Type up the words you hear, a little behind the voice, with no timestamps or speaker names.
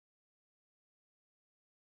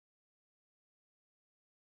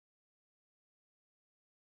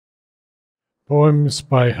Poems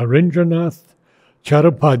by Harindranath,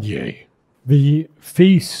 Chattopadhyay. The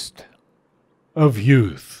Feast of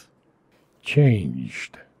Youth.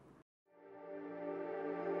 Changed.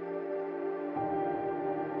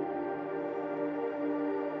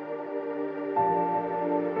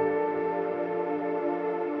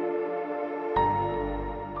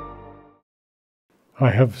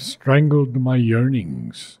 I have strangled my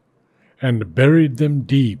yearnings and buried them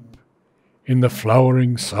deep in the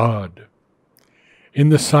flowering sod. In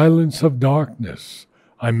the silence of darkness,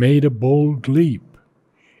 I made a bold leap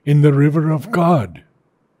in the river of God.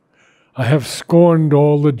 I have scorned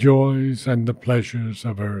all the joys and the pleasures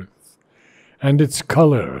of earth, and its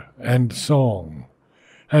color and song,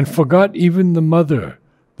 and forgot even the mother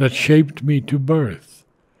that shaped me to birth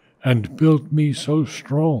and built me so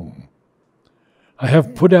strong. I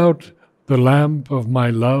have put out the lamp of my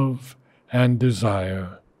love and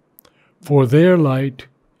desire, for their light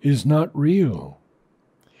is not real.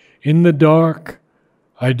 In the dark,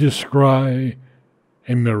 I descry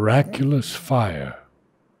a miraculous fire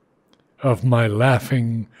of my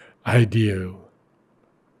laughing ideal.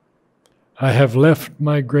 I have left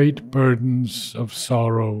my great burdens of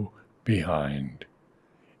sorrow behind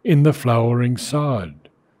in the flowering sod.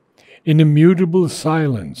 In immutable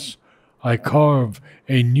silence, I carve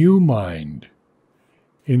a new mind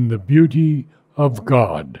in the beauty of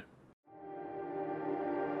God.